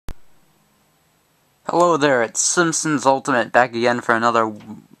Hello there, it's Simpsons Ultimate back again for another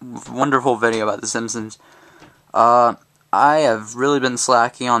wonderful video about The Simpsons. I have really been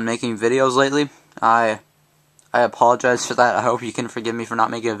slacking on making videos lately. I apologize for that. I hope you can forgive me for not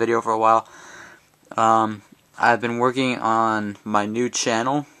making a video for a while. I've been working on my new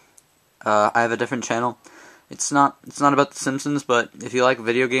channel. I have a different channel. It's not about The Simpsons, but if you like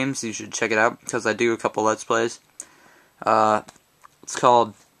video games, you should check it out because I do a couple Let's Plays. It's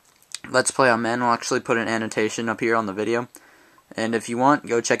called Let's Play on Men. I'll actually put an annotation up here on the video. And if you want,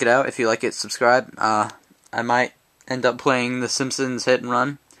 go check it out. If you like it, subscribe. I might end up playing The Simpsons Hit and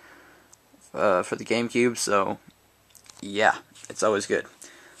Run for the GameCube, so yeah, it's always good.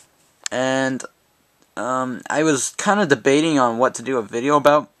 And I was kind of debating on what to do a video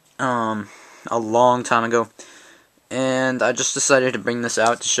about a long time ago. And I just decided to bring this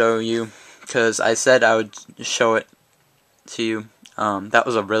out to show you, because I said I would show it to you. That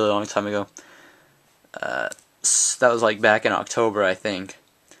was a really long time ago. That was like back in October, I think.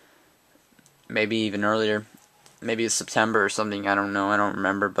 Maybe even earlier. Maybe it's September or something, I don't know, I don't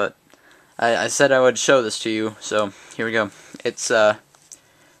remember, but I said I would show this to you, so here we go. It's the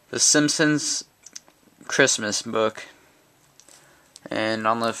Simpsons Christmas book. And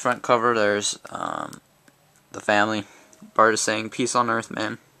on the front cover there's the family. Bart is saying, "Peace on Earth,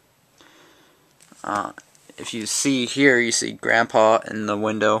 man." If you see here, you see Grandpa in the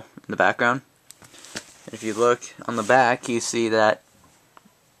window in the background. And if you look on the back, you see that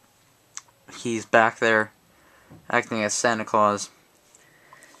he's back there acting as Santa Claus.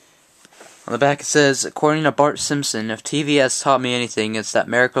 On the back it says, "According to Bart Simpson, if TV has taught me anything, it's that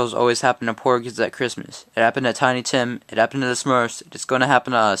miracles always happen to poor kids at Christmas. It happened to Tiny Tim, it happened to the Smurfs, it's going to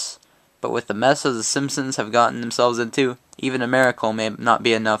happen to us. But with the mess of the Simpsons have gotten themselves into, even a miracle may not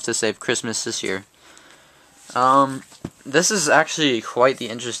be enough to save Christmas this year." This is actually quite the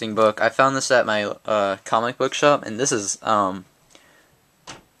interesting book. I found this at my comic book shop, and this is I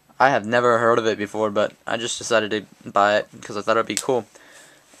have never heard of it before, but I just decided to buy it because I thought it'd be cool.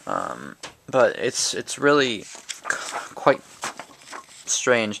 But it's really quite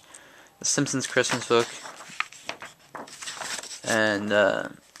strange. The Simpsons Christmas book, and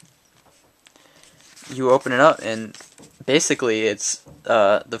you open it up, and basically it's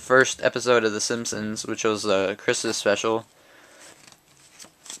the first episode of The Simpsons, which was a Christmas special,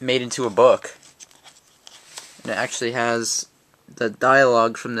 made into a book. And it actually has the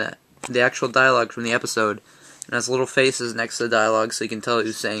dialogue from the actual dialogue from the episode. It has little faces next to the dialogue so you can tell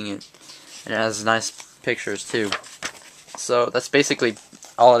who's saying it. And it has nice pictures too. So that's basically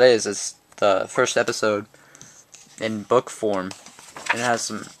all it is. It's the first episode in book form. And it has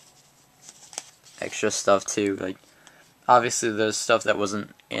some extra stuff too. Like, obviously there's stuff that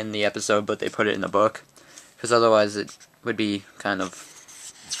wasn't in the episode, but they put it in the book. Because otherwise it would be kind of,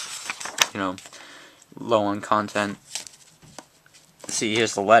 you know, low on content. See,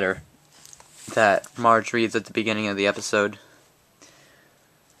 here's the letter that Marge reads at the beginning of the episode.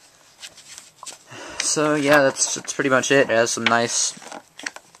 So yeah, that's pretty much it. It has some nice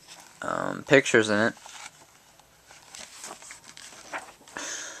pictures in it.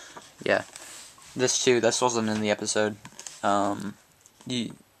 Yeah, this too. This wasn't in the episode. In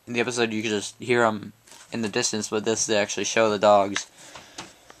the episode you could just hear them in the distance, but this they actually show the dogs.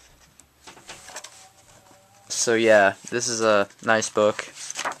 So yeah, this is a nice book.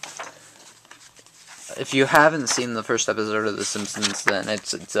 If you haven't seen the first episode of The Simpsons, then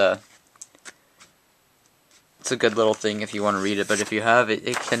it's a good little thing if you want to read it. But if you have it,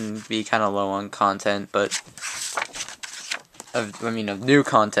 it can be kind of low on content, but of new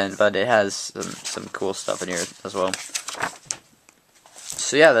content. But it has some cool stuff in here as well.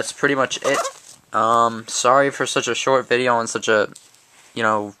 So yeah, that's pretty much it. Sorry for such a short video on such a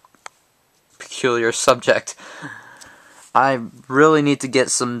peculiar subject. I really need to get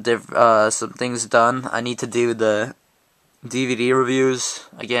some things done. I need to do the DVD reviews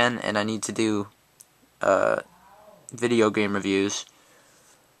again, and I need to do video game reviews.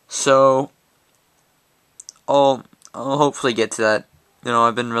 So I'll hopefully get to that.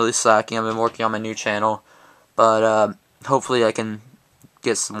 I've been really slacking. I've been working on my new channel, but hopefully I can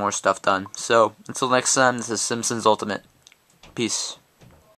get some more stuff done. So until next time, this is Simpsons Ultimate. Peace.